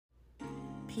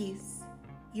Peace.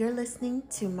 You're listening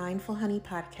to Mindful Honey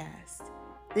Podcast.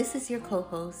 This is your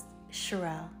co-host,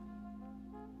 Sherelle.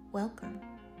 Welcome.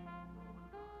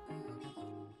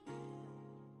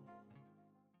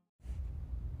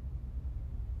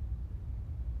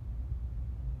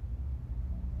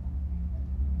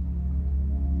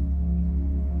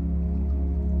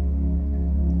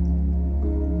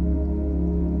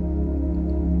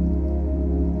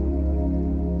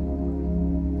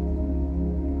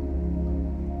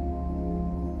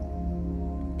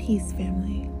 Peace,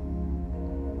 family.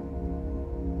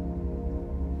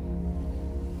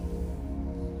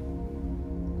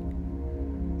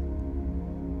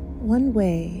 One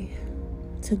way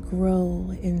to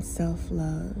grow in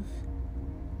self-love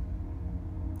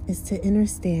is to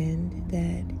understand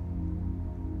that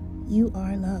you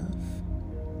are love.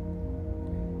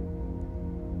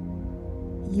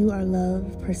 You are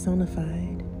love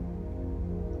personified.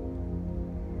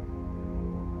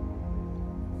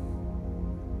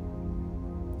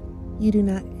 You do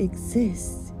not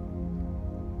exist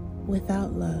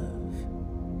without love.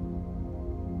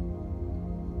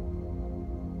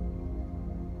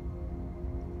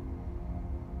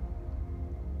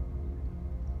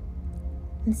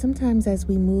 And sometimes as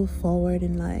we move forward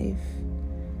in life,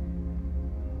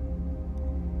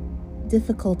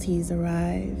 difficulties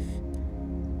arrive.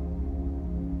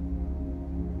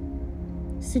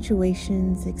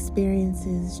 Situations,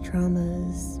 experiences,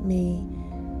 traumas may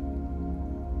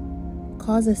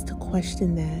cause us to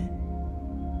question that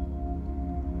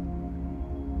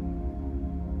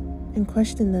and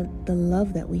question the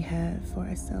love that we have for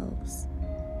ourselves.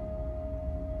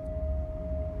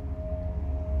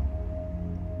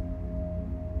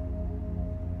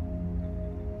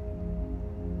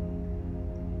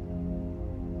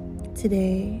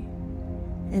 Today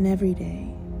and every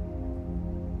day,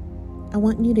 I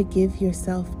want you to give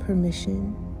yourself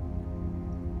permission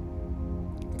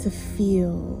to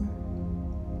feel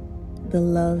the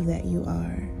love that you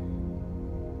are.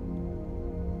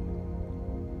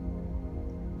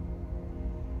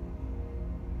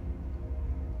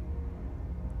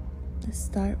 Let's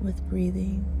start with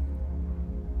breathing.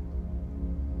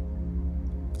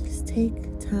 Just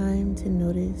take time to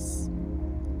notice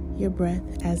your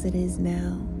breath as it is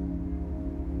now.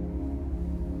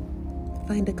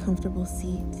 Find a comfortable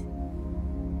seat,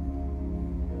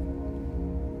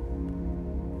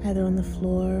 either on the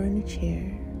floor or in a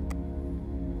chair.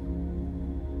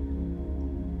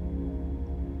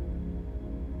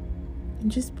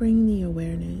 And just bring the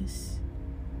awareness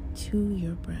to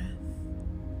your breath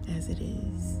as it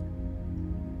is.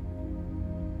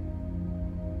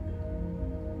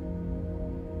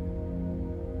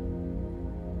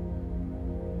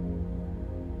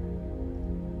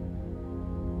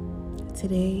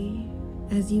 Today,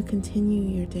 as you continue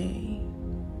your day,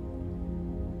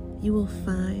 you will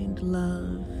find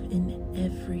love in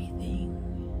everything.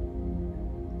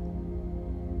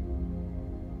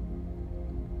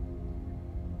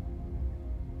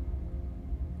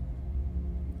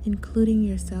 Including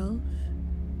yourself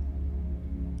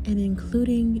and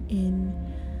including in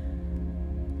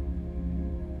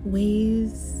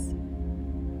ways,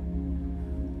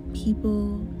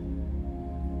 people,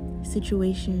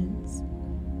 situations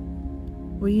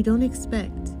where you don't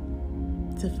expect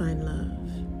to find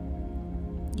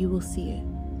love. You will see it.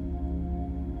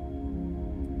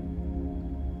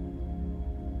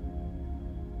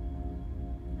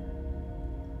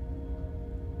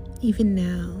 Even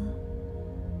now,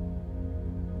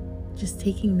 just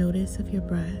taking notice of your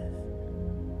breath,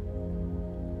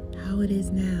 how it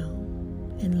is now,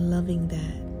 and loving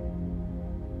that.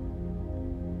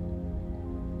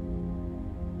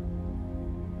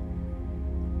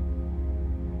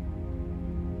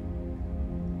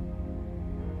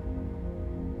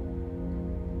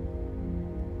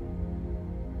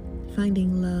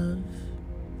 Finding love,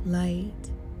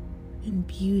 light, and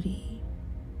beauty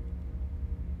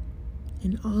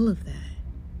in all of that.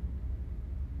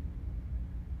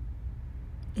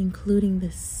 Including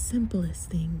the simplest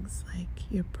things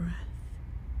like your breath.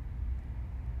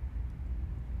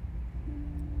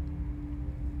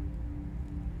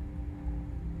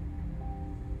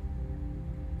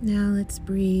 Now let's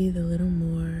breathe a little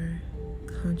more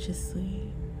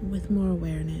consciously, with more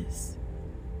awareness.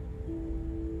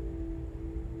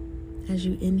 As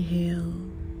you inhale,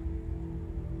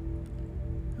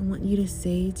 I want you to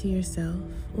say to yourself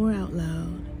or out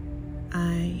loud,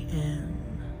 I am.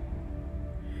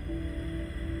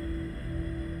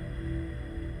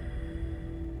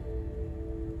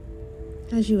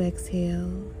 As you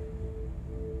exhale,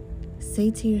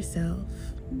 say to yourself,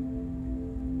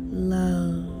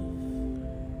 love.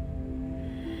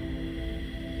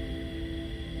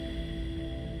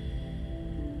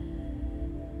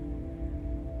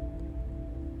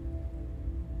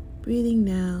 Breathing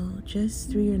now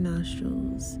just through your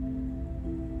nostrils,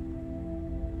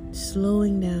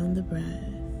 slowing down the breath.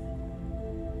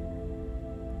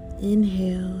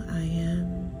 Inhale, I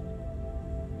am.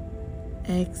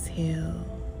 Exhale,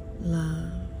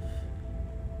 love.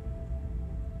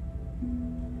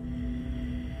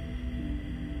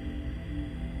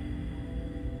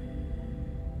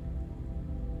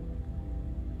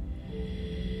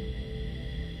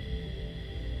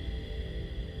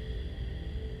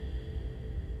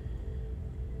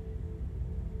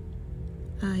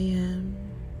 I am.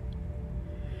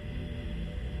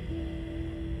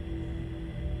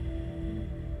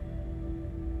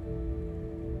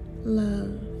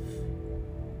 Love.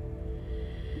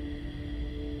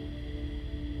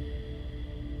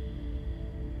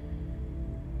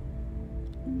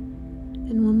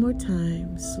 And one more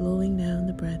time, slowing down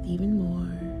the breath even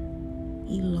more,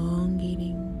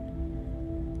 elongating,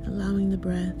 allowing the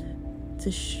breath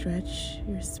to stretch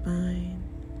your spine.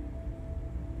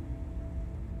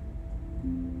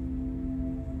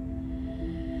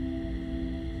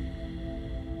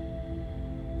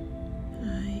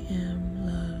 I am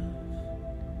love.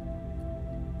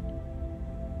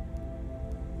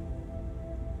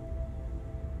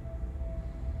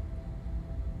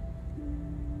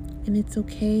 And it's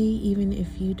okay even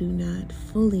if you do not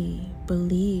fully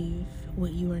believe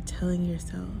what you are telling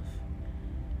yourself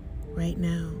right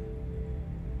now.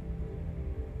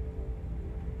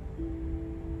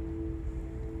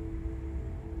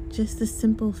 Just the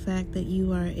simple fact that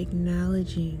you are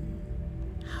acknowledging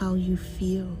how you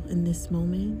feel in this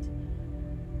moment,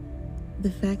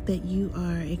 the fact that you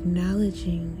are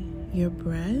acknowledging your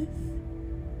breath,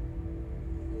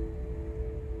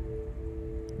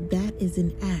 that is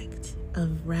an act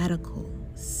of radical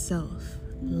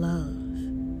self-love.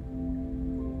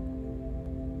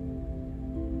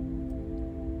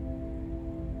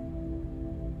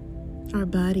 Our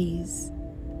bodies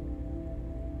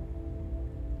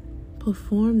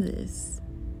perform this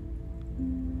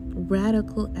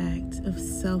radical act of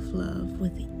self-love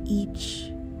with each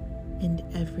and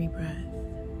every breath,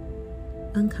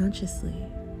 unconsciously.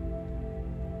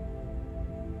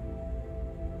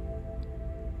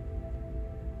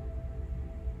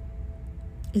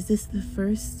 Is this the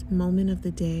first moment of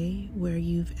the day where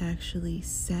you've actually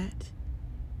sat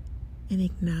and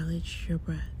acknowledged your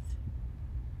breath?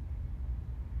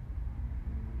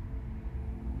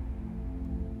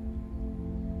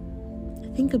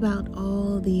 Think about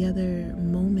all the other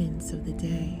moments of the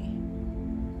day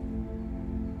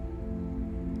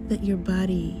that your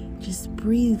body just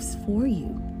breathes for you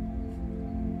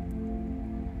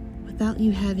without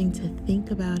you having to think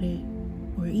about it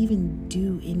or even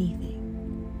do anything.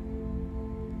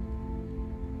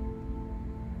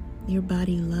 Your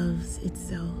body loves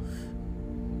itself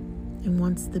and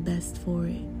wants the best for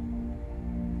it.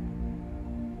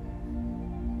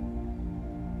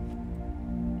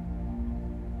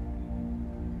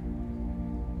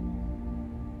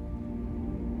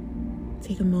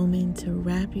 Take a moment to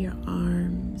wrap your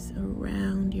arms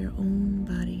around your own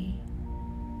body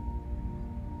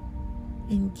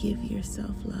and give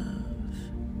yourself love.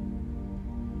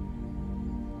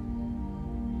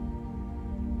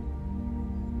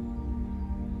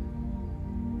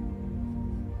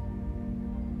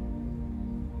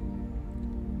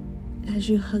 As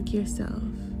you hug yourself,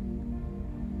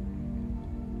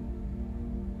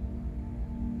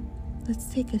 let's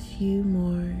take a few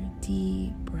more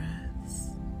deep breaths.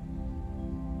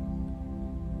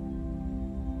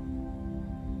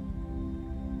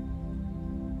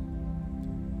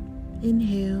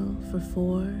 Inhale for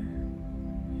 4.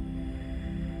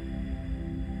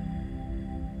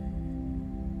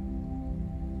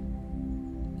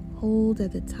 Hold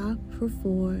at the top for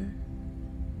 4.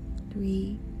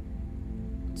 3,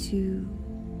 2,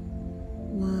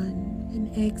 1,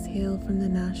 and exhale from the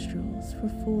nostrils for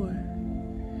 4.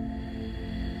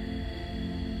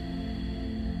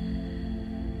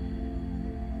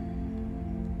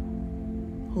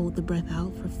 Hold the breath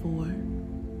out for 4.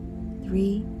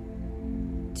 3,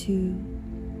 2,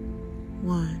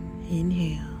 1.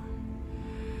 Inhale.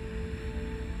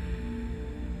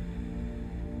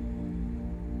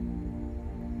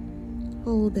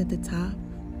 Hold at the top.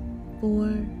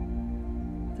 4,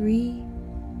 3,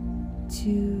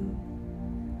 2,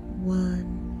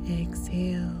 1.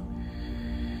 Exhale.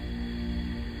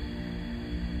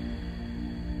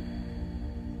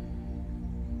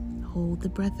 Hold the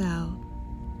breath out.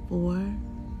 4,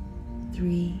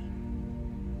 3,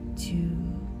 2,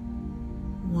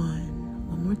 1.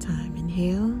 One more time.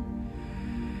 Inhale.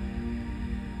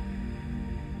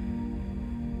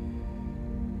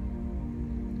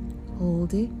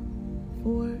 Hold it.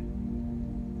 4,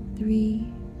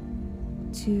 3,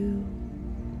 2,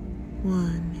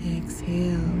 1.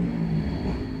 Exhale.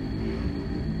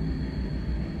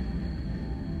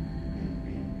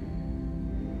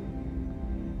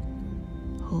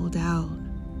 Hold out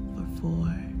for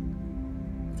 4,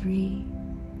 3,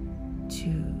 2,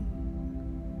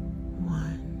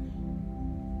 1.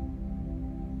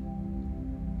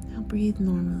 Now breathe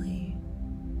normally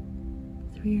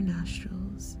through your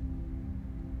nostrils.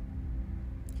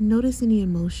 And notice any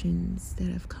emotions that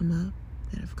have come up,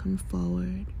 that have come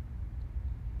forward.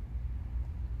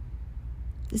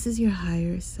 This is your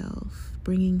higher self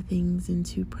bringing things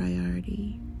into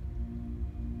priority.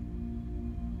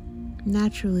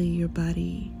 Naturally, your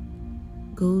body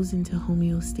goes into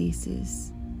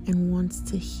homeostasis and wants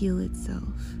to heal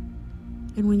itself.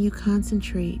 And when you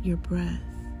concentrate your breath,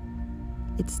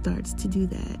 it starts to do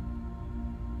that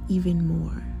even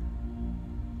more.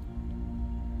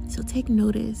 So take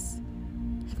notice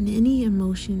of any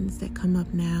emotions that come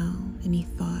up now, any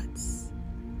thoughts.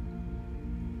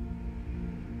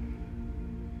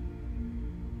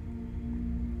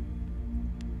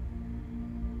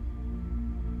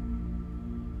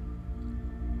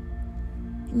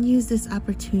 And use this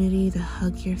opportunity to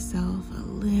hug yourself a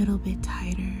little bit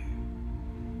tighter.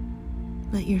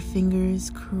 Let your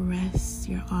fingers caress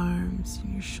your arms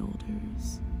and your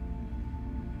shoulders,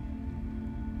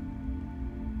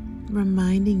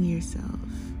 reminding yourself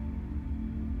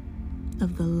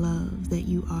of the love that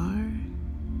you are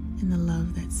and the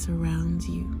love that surrounds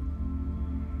you.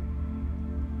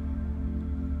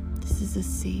 This is a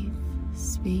safe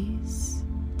space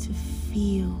to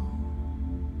feel.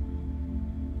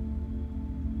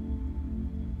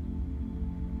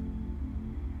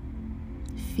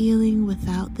 Feeling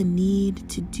without the need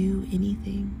to do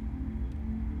anything,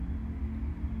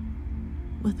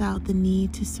 without the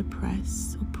need to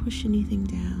suppress or push anything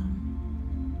down.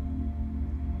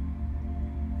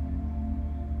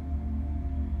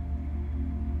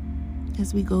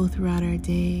 As we go throughout our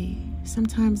day,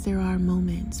 sometimes there are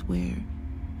moments where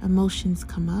emotions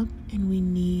come up and we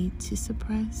need to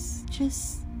suppress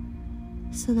just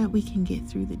so that we can get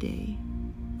through the day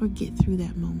or get through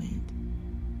that moment.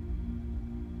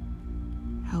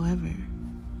 However,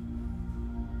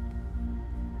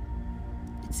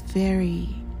 it's very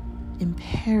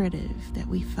imperative that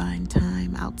we find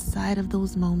time outside of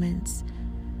those moments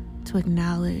to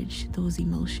acknowledge those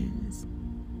emotions.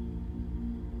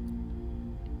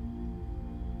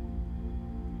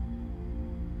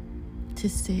 To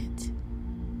sit,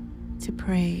 to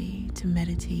pray, to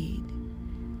meditate,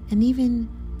 and even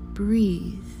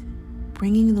breathe,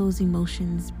 bringing those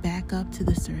emotions back up to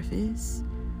the surface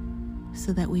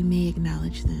so that we may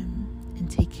acknowledge them and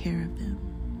take care of them.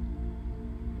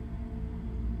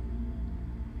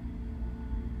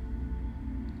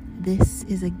 This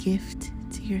is a gift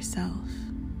to yourself,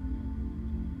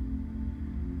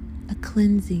 a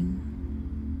cleansing,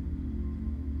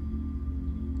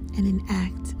 and an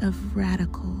act of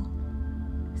radical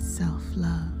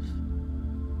self-love.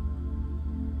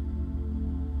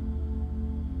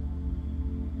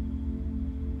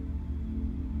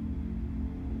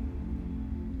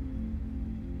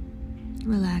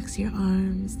 Relax your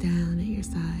arms down at your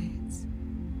sides.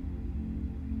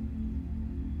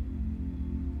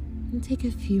 And take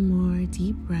a few more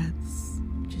deep breaths,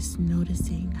 just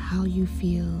noticing how you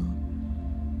feel,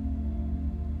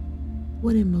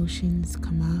 what emotions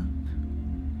come up,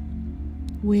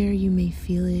 where you may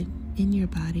feel it in your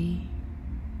body.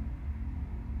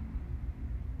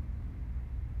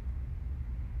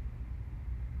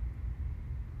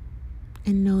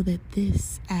 And know that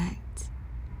this act,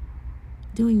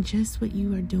 doing just what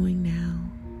you are doing now,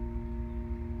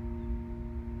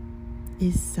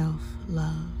 is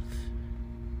self-love.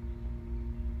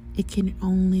 It can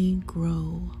only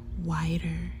grow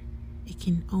wider. It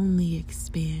can only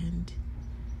expand.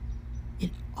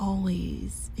 It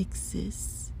always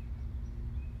exists.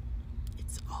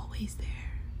 It's always there.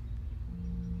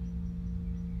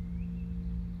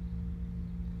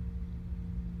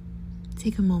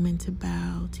 Take a moment to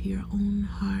bow to your own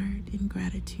heart in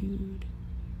gratitude,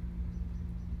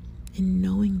 and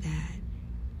knowing that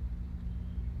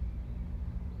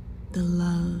the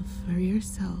love for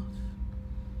yourself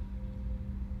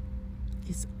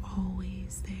is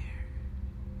always there.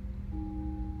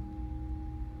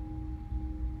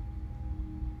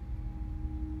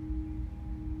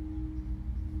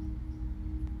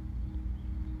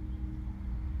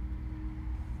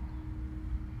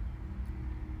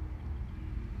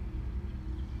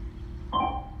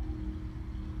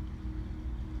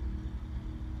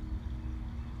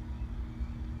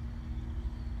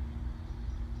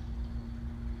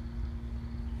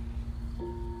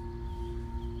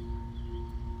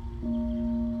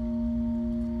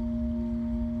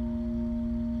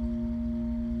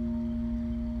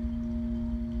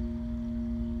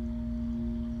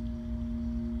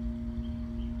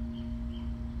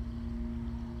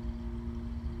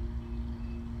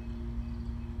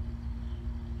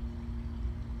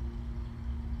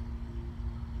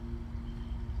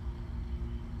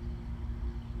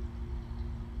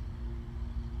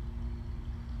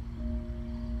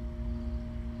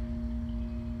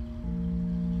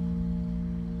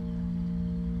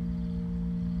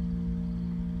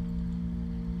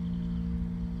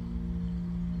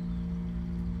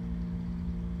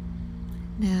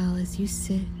 Now, as you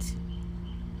sit,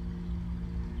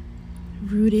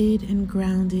 rooted and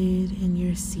grounded in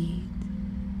your seat,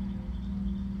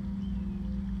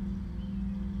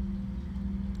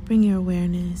 bring your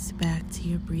awareness back to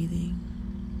your breathing.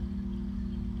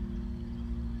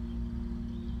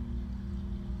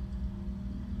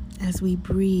 As we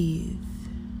breathe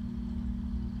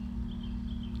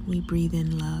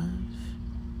in love.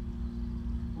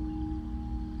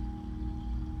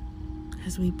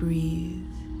 As we breathe,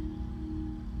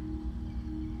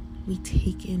 we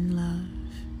take in love.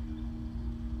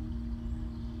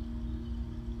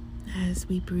 As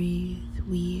we breathe,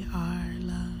 we are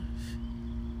love.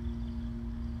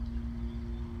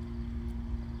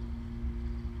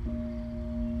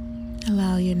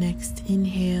 Allow your next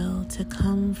inhale to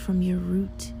come from your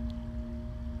root,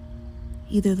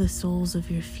 either the soles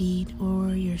of your feet or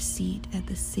your seat at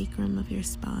the sacrum of your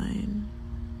spine.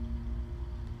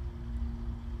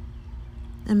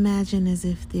 Imagine as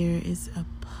if there is a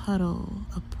puddle,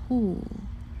 a pool,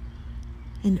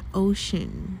 an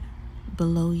ocean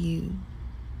below you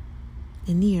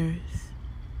in the earth,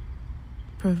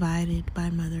 provided by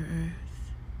Mother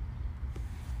Earth,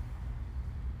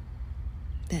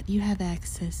 that you have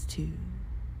access to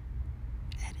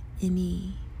at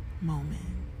any moment.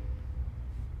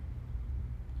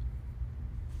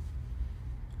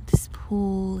 This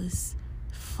pool is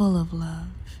full of love,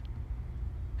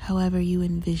 however you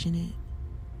envision it.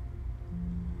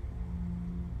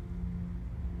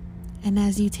 And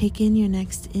as you take in your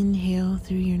next inhale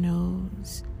through your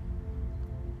nose,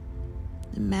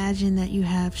 imagine that you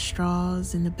have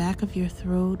straws in the back of your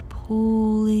throat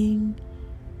pulling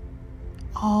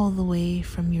all the way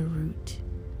from your root,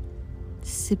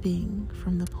 sipping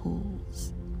from the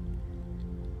pools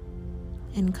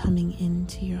and coming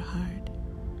into your heart.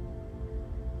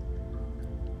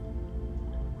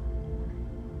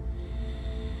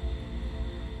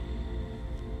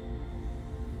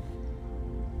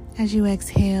 As you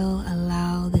exhale,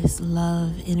 allow this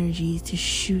love energy to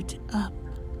shoot up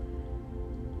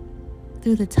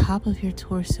through the top of your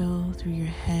torso, through your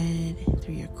head,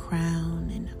 through your crown,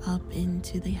 and up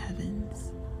into the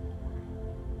heavens.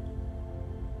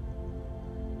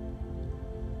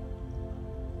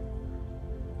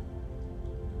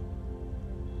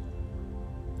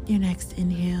 Your next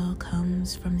inhale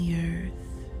comes from the earth,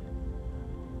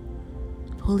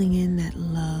 pulling in that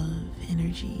love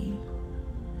energy,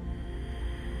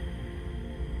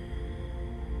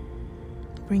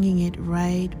 bringing it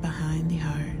right behind the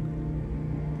heart.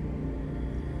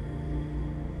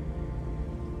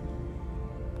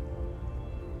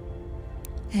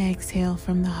 Exhale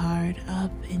from the heart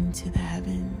up into the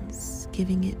heavens,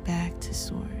 giving it back to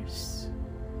Source.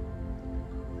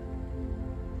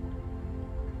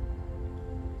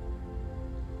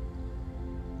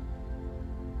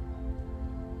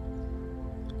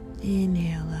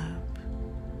 Inhale up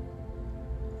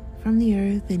from the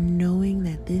earth, and knowing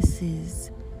that this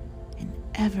is an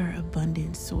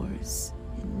ever-abundant source.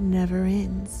 It never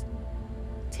ends.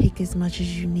 Take as much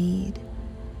as you need.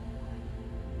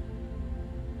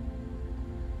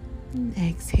 And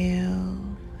exhale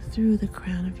through the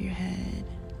crown of your head,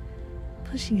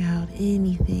 pushing out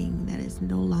anything that is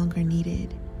no longer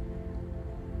needed,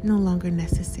 no longer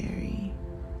necessary.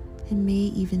 It may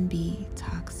even be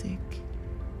toxic.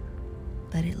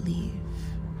 Let it leave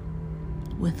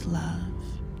with love.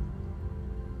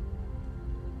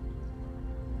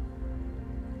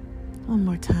 One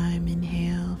more time,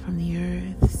 inhale from the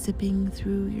earth, sipping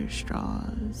through your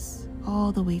straws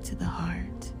all the way to the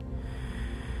heart.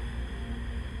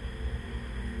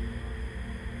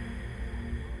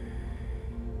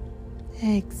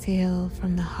 Exhale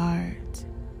from the heart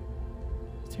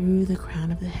through the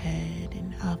crown of the head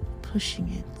and up, pushing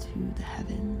it to the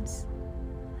heavens.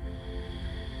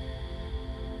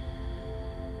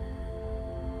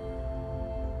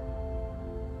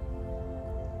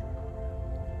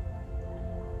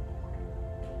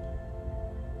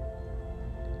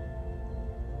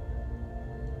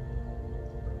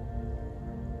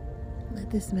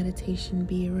 Let this meditation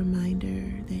be a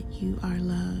reminder that you are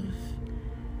love.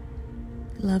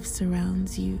 Love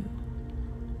surrounds you.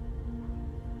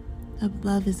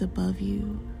 Love is above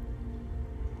you.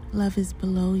 Love is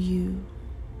below you.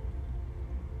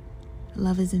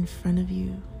 Love is in front of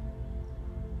you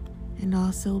and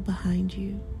also behind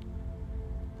you.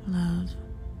 Love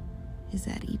is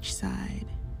at each side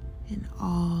and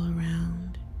all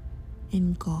around,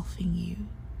 engulfing you.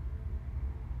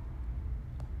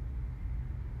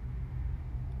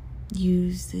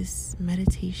 Use this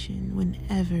meditation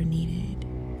whenever needed.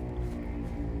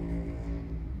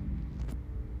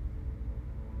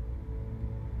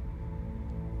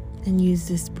 And use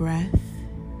this breath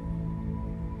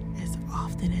as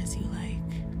often as you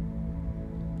like,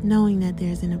 knowing that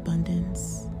there's an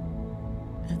abundance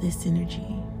of this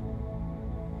energy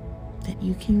that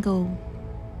you can go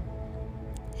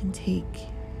and take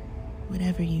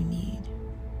whatever you need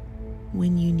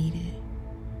when you need it.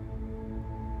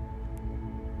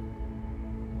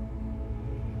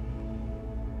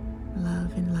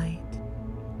 Love and light.